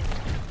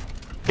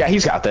 Yeah,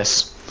 he's got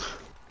this.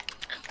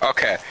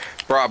 Okay,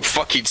 Rob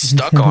fucking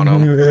stuck on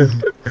him.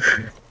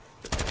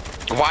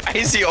 Why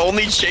is he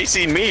only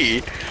chasing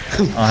me?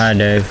 Oh, hi,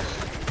 Dave.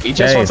 He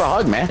just Dave. wants a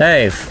hug, man.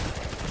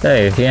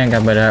 Dave, he ain't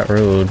got by that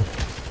rude.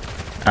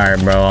 Alright,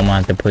 bro, I'm gonna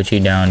have to put you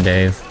down,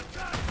 Dave.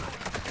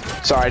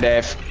 Sorry,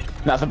 Dave.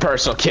 Nothing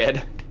personal,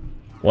 kid.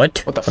 What?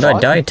 What the What'd I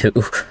fuck? die to?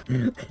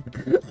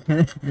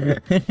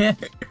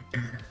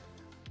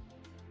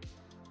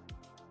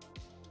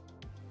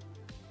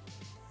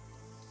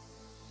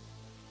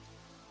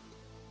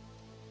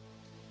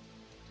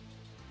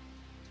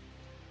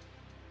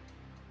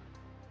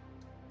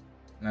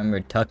 Remember,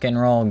 tuck and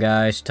roll,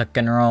 guys. Tuck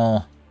and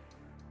roll.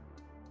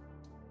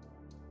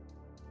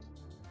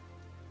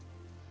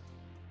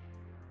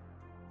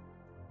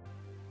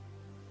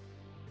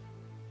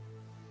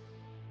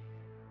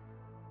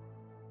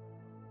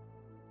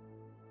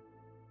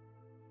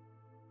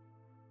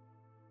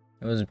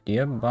 It was, do you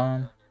have a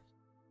bomb?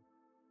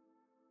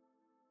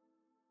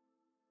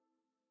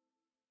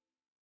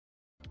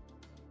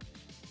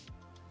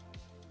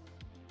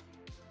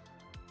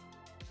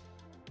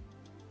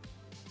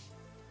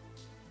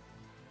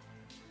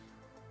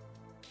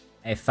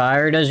 Hey,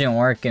 fire doesn't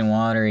work in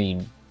water,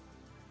 you...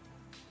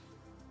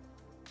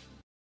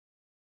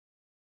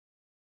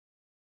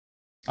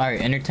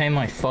 Alright, entertain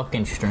my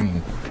fucking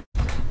stream.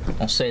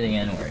 Don't say the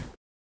N-word.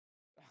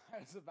 I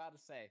was about to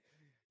say,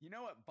 you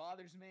know what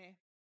bothers me?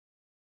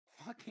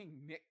 Fucking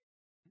Nick.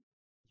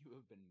 You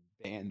have been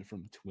banned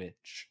from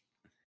Twitch.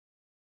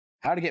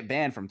 How to get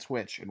banned from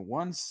Twitch in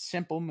one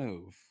simple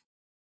move.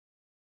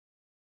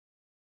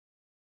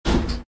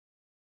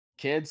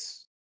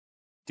 Kids,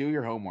 do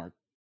your homework.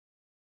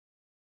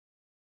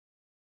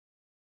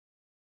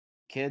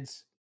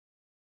 Kids,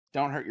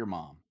 don't hurt your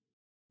mom.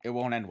 It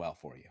won't end well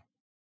for you.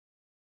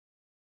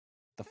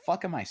 The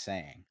fuck am I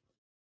saying?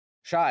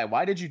 Shy,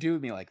 why did you do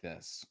me like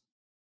this?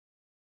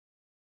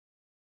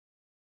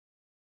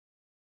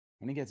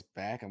 When he gets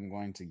back, I'm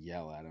going to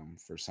yell at him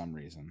for some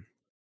reason.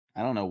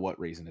 I don't know what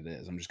reason it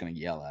is. I'm just going to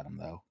yell at him,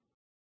 though.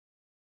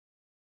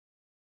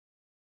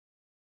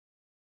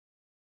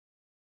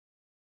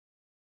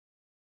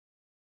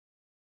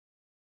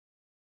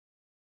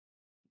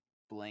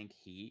 Blank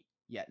heat?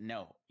 Yeah,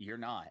 no, you're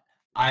not.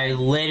 I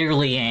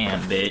literally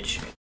am,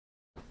 bitch.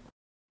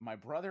 My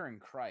brother in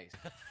Christ.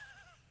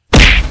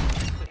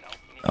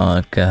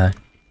 Oh god.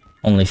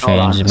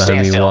 OnlyFans is about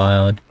to be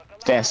wild.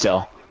 Stand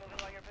still.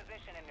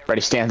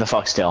 Ready, stand the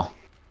fuck still.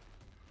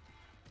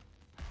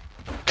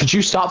 Could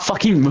you stop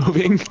fucking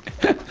moving?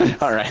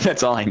 Alright,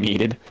 that's all I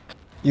needed.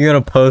 You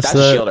gonna post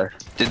that? Shielder.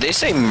 Did they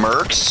say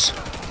mercs?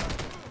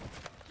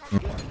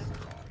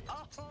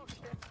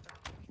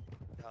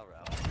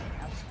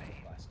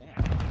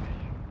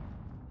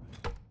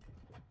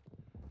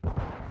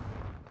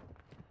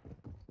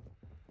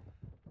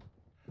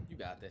 You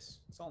got this.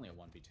 It's only a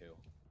 1v2.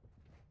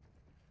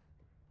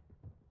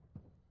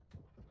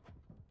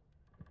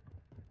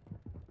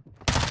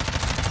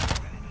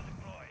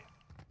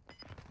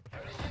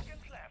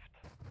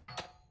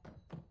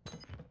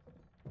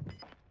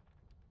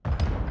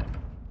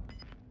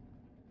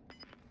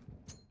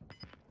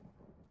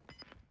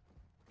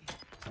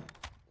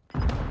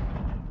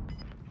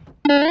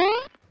 I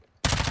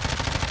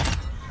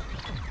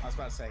was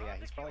about to say, yeah,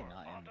 he's probably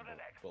not in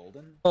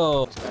Golden.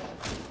 Oh.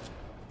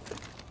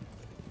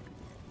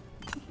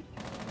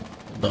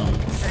 Hold on.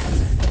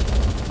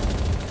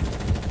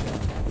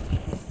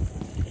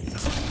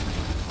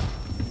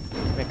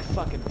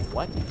 Fucking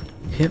what?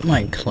 Hit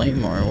my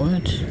claymore,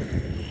 what?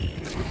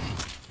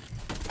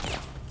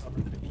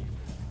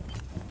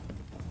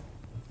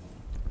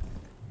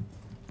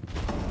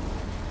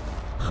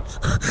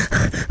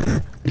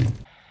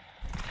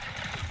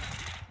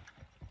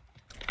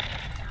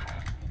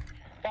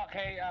 Fuck,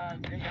 hey,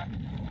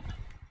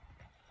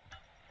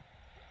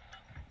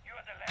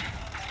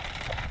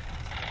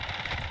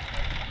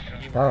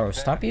 Bro,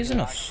 stop using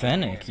a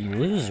fennec, you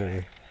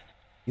loser.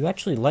 You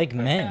actually like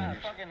men.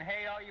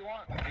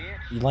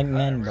 You like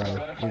men, bro.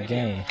 You're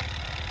gay.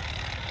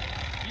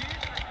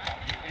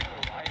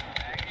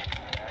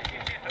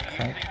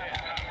 Okay.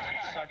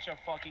 Such a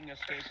fucking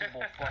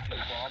escapable fucking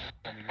problem.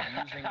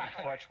 You're using a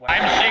clutch weapon.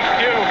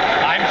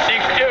 I'm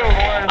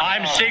 6'2".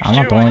 I'm 6'2". I'm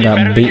not the one that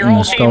got beat in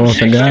the skull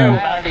with a gun.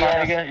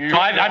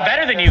 I'm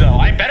better than you, though.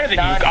 I'm better than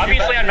you.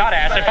 Obviously, I'm not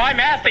ass. If I'm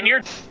ass, then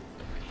you're...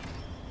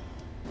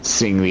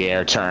 Seeing the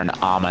air turn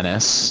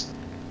ominous.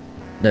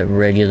 That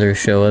regular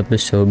show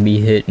episode be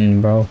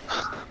hitting, bro.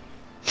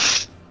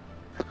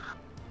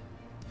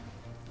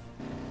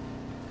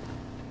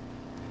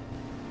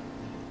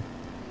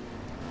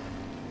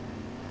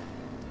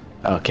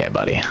 Okay,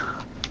 buddy.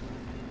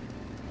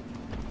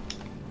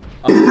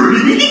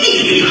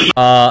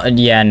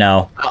 Yeah,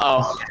 no.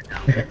 Uh-oh.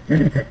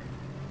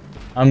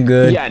 I'm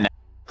good. Yeah, no.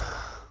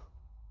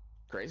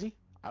 Crazy?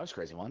 I was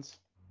crazy once.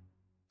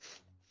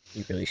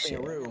 You really see a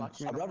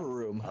rubber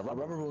room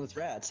with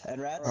rats,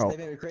 and rats, oh. they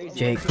made me crazy.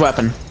 Jake.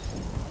 Weapon.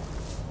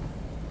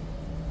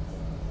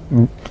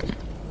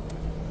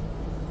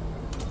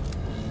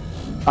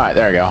 Alright,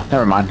 there we go.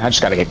 Never mind. I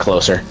just gotta get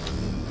closer.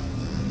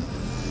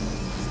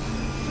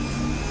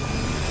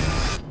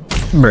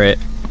 Brit.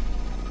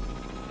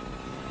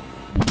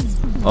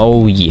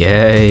 Oh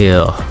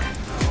yeah.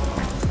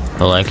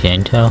 I like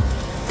intel.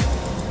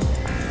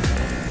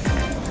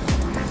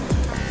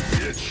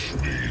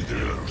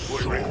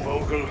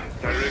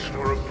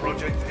 Director of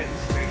Project N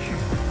Station.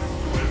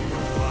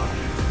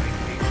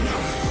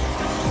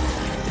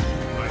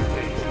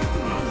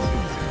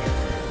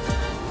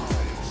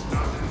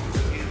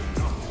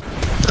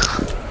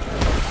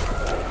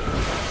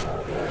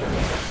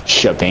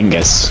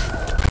 Shabingus.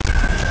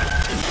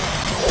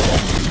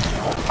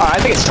 I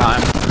think it's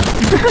time.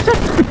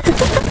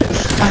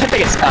 I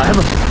think it's time.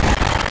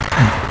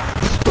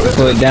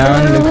 Put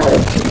down the...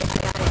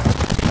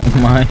 Oh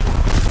my.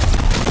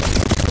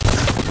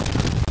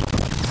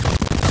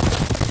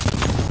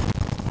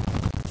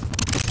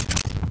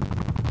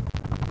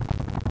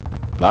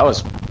 That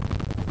was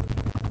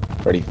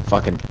pretty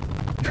fucking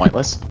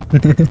pointless.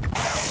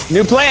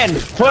 New plan!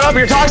 Put up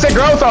your toxic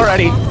growth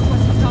already!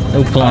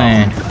 No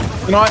plan.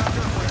 You know what?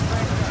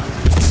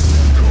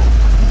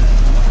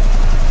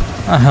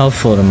 How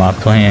helpful to my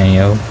plan,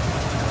 yo.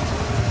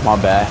 My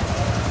bad.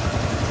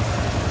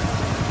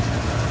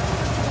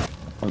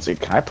 Let's see,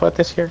 can I put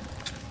this here?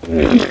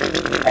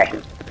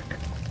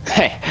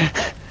 Hey.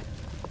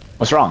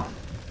 What's wrong?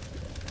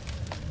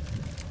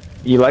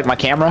 You like my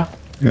camera?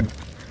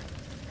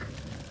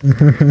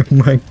 Oh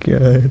my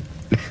god.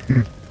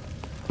 You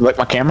like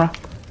my camera?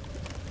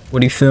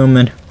 What are you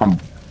filming?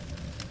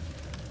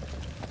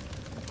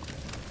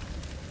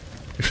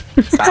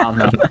 I don't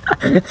know.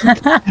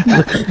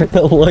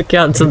 Look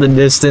out to the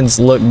distance,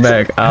 look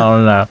back. I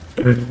don't know.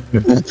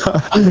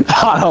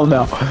 I don't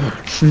know.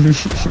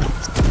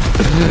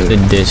 The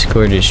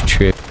Discord is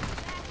true.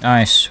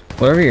 Nice.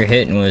 Whatever you're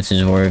hitting with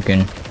is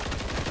working.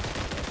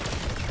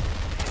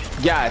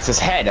 Yeah, it's his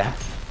head.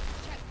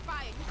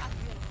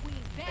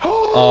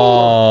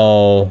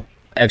 Oh,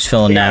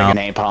 X-filling now.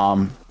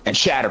 Napalm and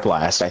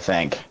Shatterblast, I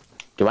think.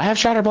 Do I have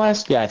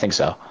Shatterblast? Yeah, I think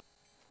so.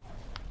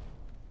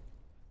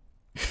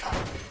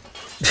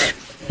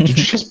 Did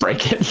you just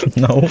break it?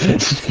 No.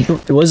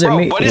 It wasn't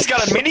me. Buddy's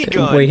got a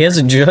minigun. Wait, he has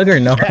a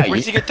Juggernaut. Yeah,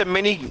 Where'd you get the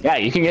mini? Yeah,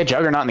 you can get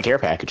Juggernaut in the care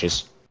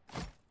packages.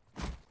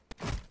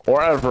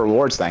 Or out of a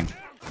rewards thing.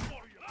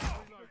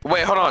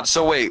 Wait, hold on.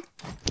 So wait,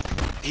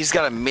 he's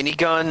got a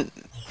minigun,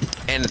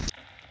 and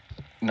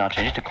No,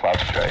 change it to Cloud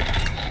Strike.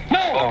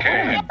 No!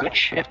 Okay. Good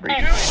shit, bro.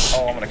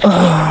 Oh, I'm gonna kill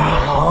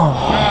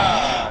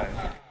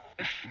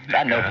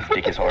I know his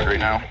dick is hard right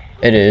now.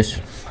 It is.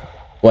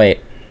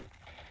 Wait.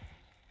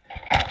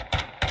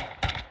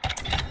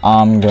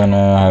 I'm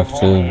gonna have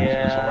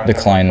to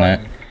decline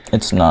that.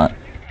 It's not.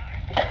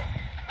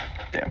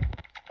 Damn.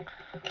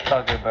 It's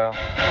all good, bro.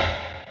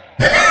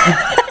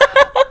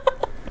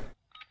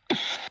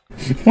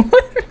 What?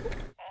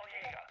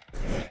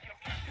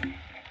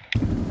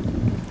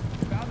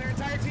 Found their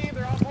entire team.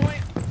 They're on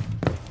point.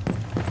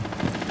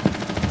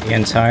 The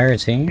entire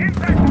team?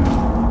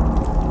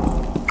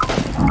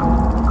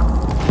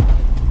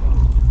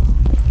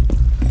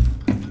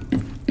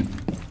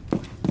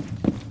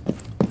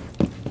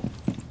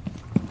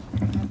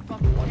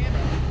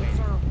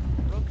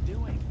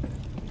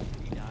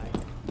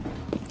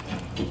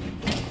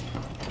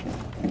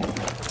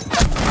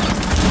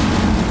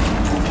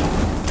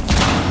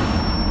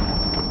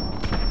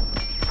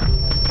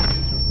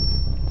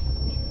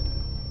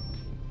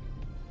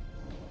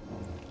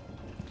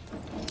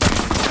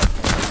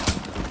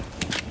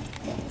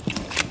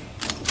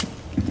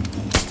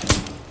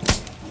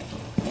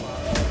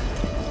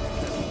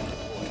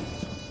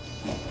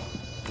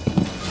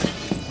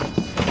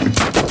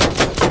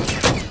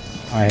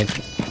 Alright.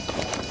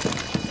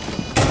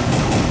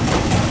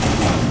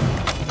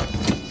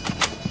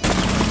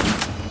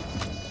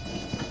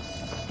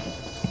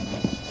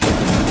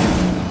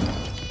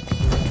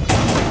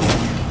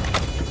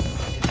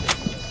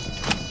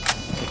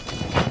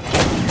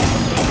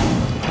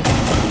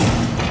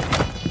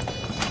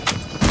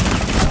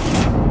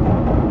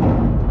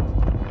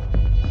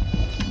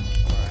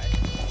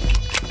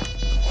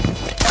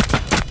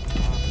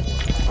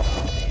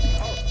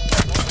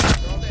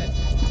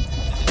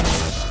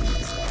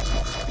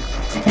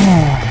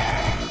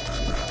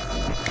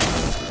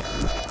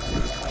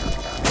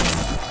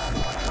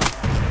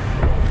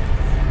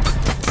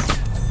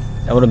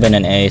 That would have been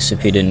an ace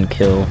if he didn't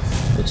kill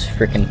his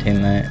freaking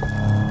teammate.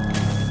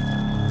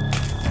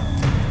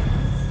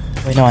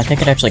 Wait, no, I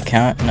think it actually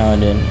count. No,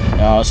 it didn't.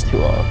 No, it's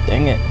too off.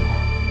 Dang it.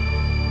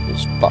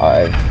 It's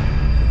 5.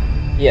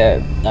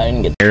 Yeah, I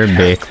didn't get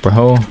Arabic,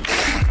 bro.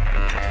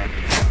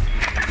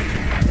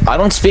 I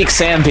don't speak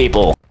Sam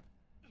people.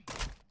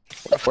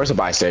 Where's a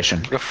buy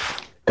station?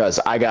 Because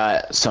I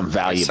got some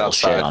valuable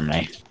shit on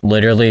me.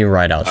 Literally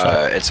right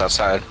outside. It's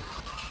outside.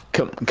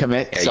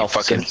 Commit Yeah, you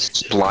fucking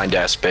blind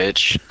ass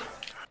bitch.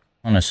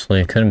 Honestly,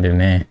 it couldn't be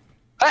me.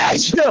 Ah,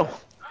 no.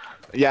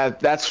 Yeah,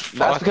 that's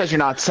because you're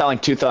not selling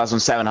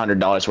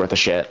 $2,700 worth of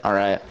shit. All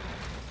right.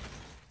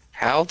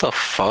 How the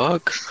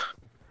fuck?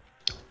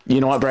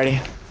 You know what,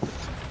 Brady?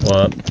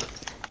 What?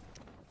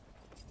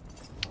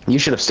 You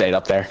should have stayed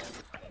up there.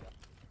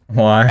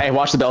 Why? Hey,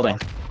 watch the building.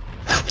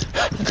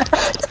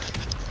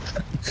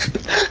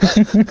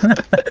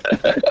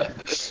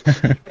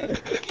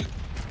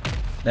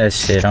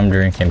 That's it. I'm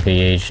drinking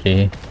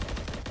PhD.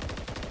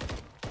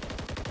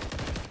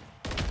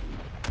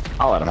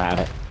 I'll let him have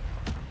it.